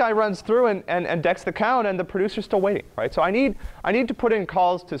 Like this guy runs through and decks the count, and the producer's still waiting, right? So I need to put in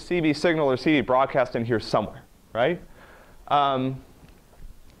calls to CV signal or CV broadcast in here somewhere, right? But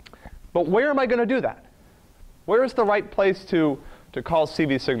where am I going to do that? Where is the right place to call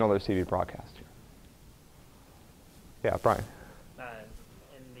CV signal or CV broadcast here? Yeah, Brian.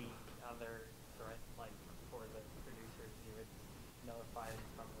 In the other thread, like for the producers, you would notify them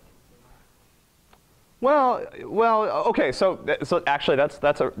from the consumer. Well, okay. So actually, I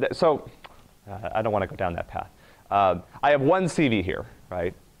don't want to go down that path. I have one CV here,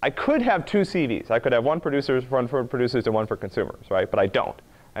 right? I could have 2 CVs. I could have one for producers and one for consumers, right? But I don't.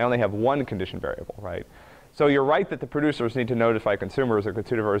 I only have one condition variable, right? So you're right that the producers need to notify consumers, or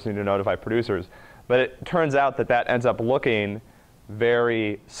consumers need to notify producers. But it turns out that that ends up looking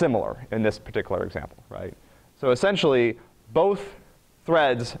very similar in this particular example, right? So essentially, both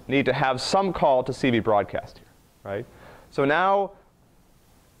threads need to have some call to CV broadcast here, right? So now,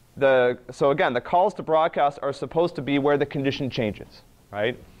 so again, the calls to broadcast are supposed to be where the condition changes,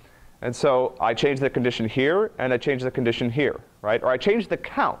 right? And so I change the condition here, and I change the condition here, right? Or I change the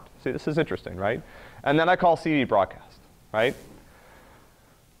count. See, this is interesting, right? And then I call CV broadcast, right?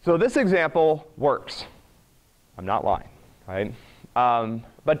 So this example works. I'm not lying, right?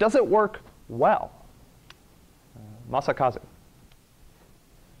 But does it work well? Masakazu,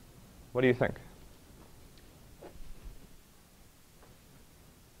 what do you think?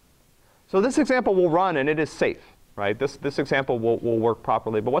 So this example will run, and it is safe, right? This example will work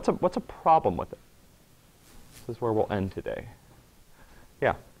properly. But what's a problem with it? This is where we'll end today.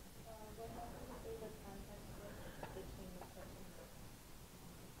 Yeah.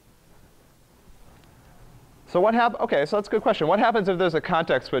 So what happens? Okay, so that's a good question. What happens if there's a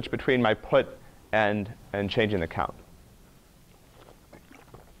context switch between my put and changing the count?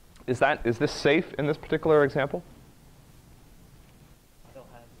 Is this safe in this particular example? Still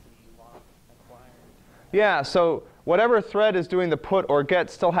has the lock acquired. Yeah. So whatever thread is doing the put or get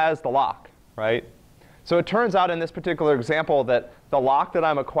still has the lock, right? So it turns out in this particular example that the lock that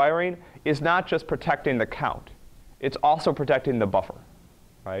I'm acquiring is not just protecting the count. It's also protecting the buffer,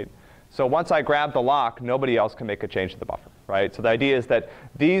 right? So once I grab the lock, nobody else can make a change to the buffer, right? So the idea is that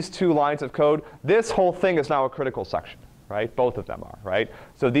these two lines of code, this whole thing is now a critical section, right? Both of them are, right?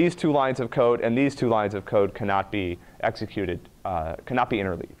 So these two lines of code and these two lines of code cannot be executed, cannot be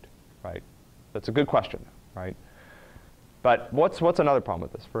interleaved, right? That's a good question, right? But what's another problem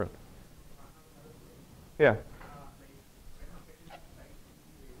with this, Varun? Yeah.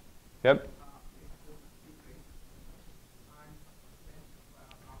 Yep.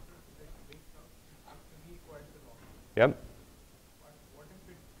 Yep.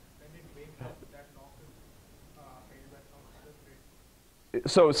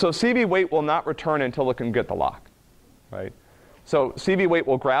 So CV wait will not return until it can get the lock, right? So CV wait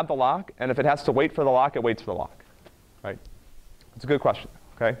will grab the lock, and if it has to wait for the lock, it waits for the lock, right? It's a good question,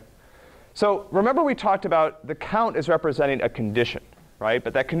 okay? So remember we talked about the count is representing a condition, right?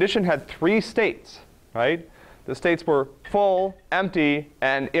 But that condition had 3 states, right? The states were full, empty,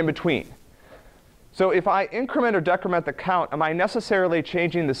 and in between. So if I increment or decrement the count, am I necessarily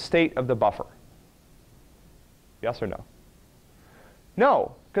changing the state of the buffer? Yes or no?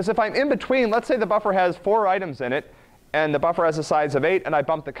 No, because if I'm in between, let's say the buffer has 4 items in it, and the buffer has a size of 8, and I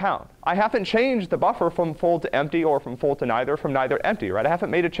bump the count. I haven't changed the buffer from full to empty or from full to neither, from neither to empty, right? I haven't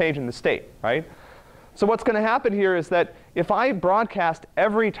made a change in the state, right? So what's going to happen here is that if I broadcast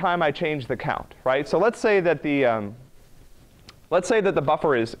every time I change the count, right? So let's say that the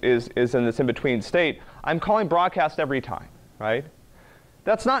buffer is in this in-between state. I'm calling broadcast every time, right?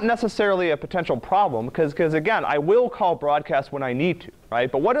 That's not necessarily a potential problem because again, I will call broadcast when I need to, right?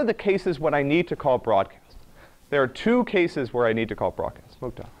 But what are the cases when I need to call broadcast? There are 2 cases where I need to call broadcast.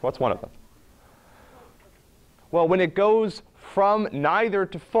 Mukta, what's one of them? Well, when it goes from neither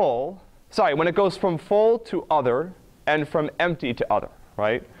to full, when it goes from full to other and from empty to other,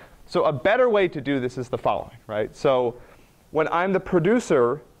 right? So a better way to do this is the following, right? So when I'm the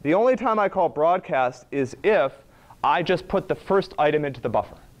producer, the only time I call broadcast is if I just put the first item into the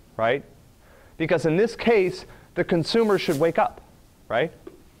buffer, right? Because in this case, the consumer should wake up, right?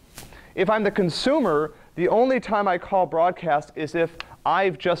 If I'm the consumer, the only time I call broadcast is if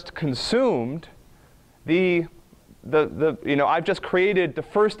I've just consumed I've just created the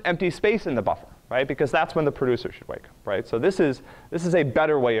first empty space in the buffer, right? Because that's when the producer should wake up, right? So this is a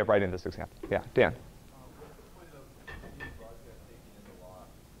better way of writing this example. Yeah, Dan.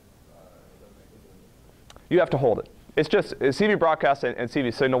 You have to hold it. It's just CV broadcast and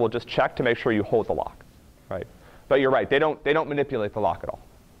CV signal will just check to make sure you hold the lock, right? But you're right. They don't manipulate the lock at all,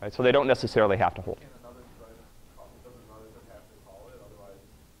 right? So they don't necessarily have to hold it.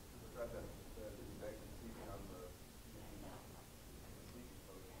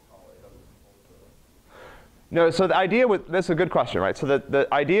 No, so the idea this is a good question, right? So the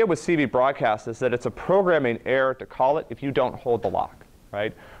idea with CV broadcast is that it's a programming error to call it if you don't hold the lock,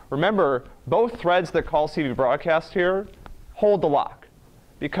 right? Remember, both threads that call CV broadcast here hold the lock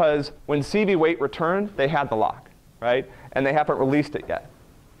because when CV wait returned, they had the lock, right? And they haven't released it yet.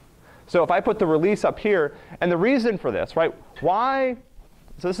 So if I put the release up here, and the reason for this, right? Why?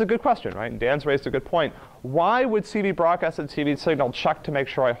 So this is a good question, right? And Dan's raised a good point. Why would CV broadcast and CV signal check to make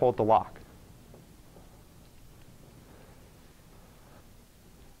sure I hold the lock?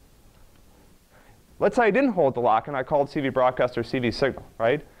 Let's say I didn't hold the lock and I called CV broadcast or CV signal,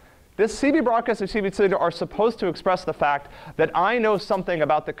 right? This CV broadcast or CV signal are supposed to express the fact that I know something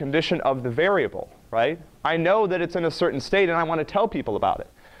about the condition of the variable, right? I know that it's in a certain state and I want to tell people about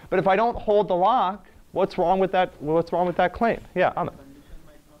it. But if I don't hold the lock, what's wrong with that claim? Yeah, Amit.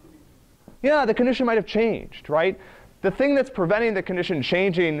 Yeah, the condition might have changed, right? The thing that's preventing the condition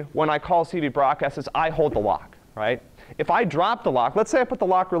changing when I call CV broadcast is I hold the lock, right? If I drop the lock, let's say I put the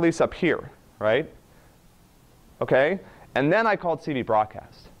lock release up here, right? Okay, and then I called CV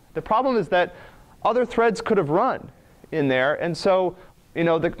broadcast. The problem is that other threads could have run in there, and so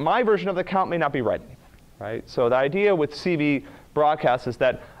my version of the count may not be read anymore, right? So the idea with CV broadcast is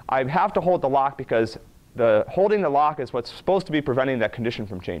that I have to hold the lock because holding the lock is what's supposed to be preventing that condition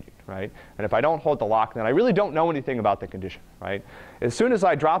from changing, right? And if I don't hold the lock, then I really don't know anything about the condition, right? As soon as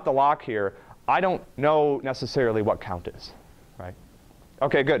I drop the lock here, I don't know necessarily what count is, right?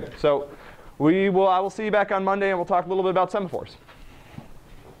 Okay, good. So I will see you back on Monday, and we'll talk a little bit about semaphores.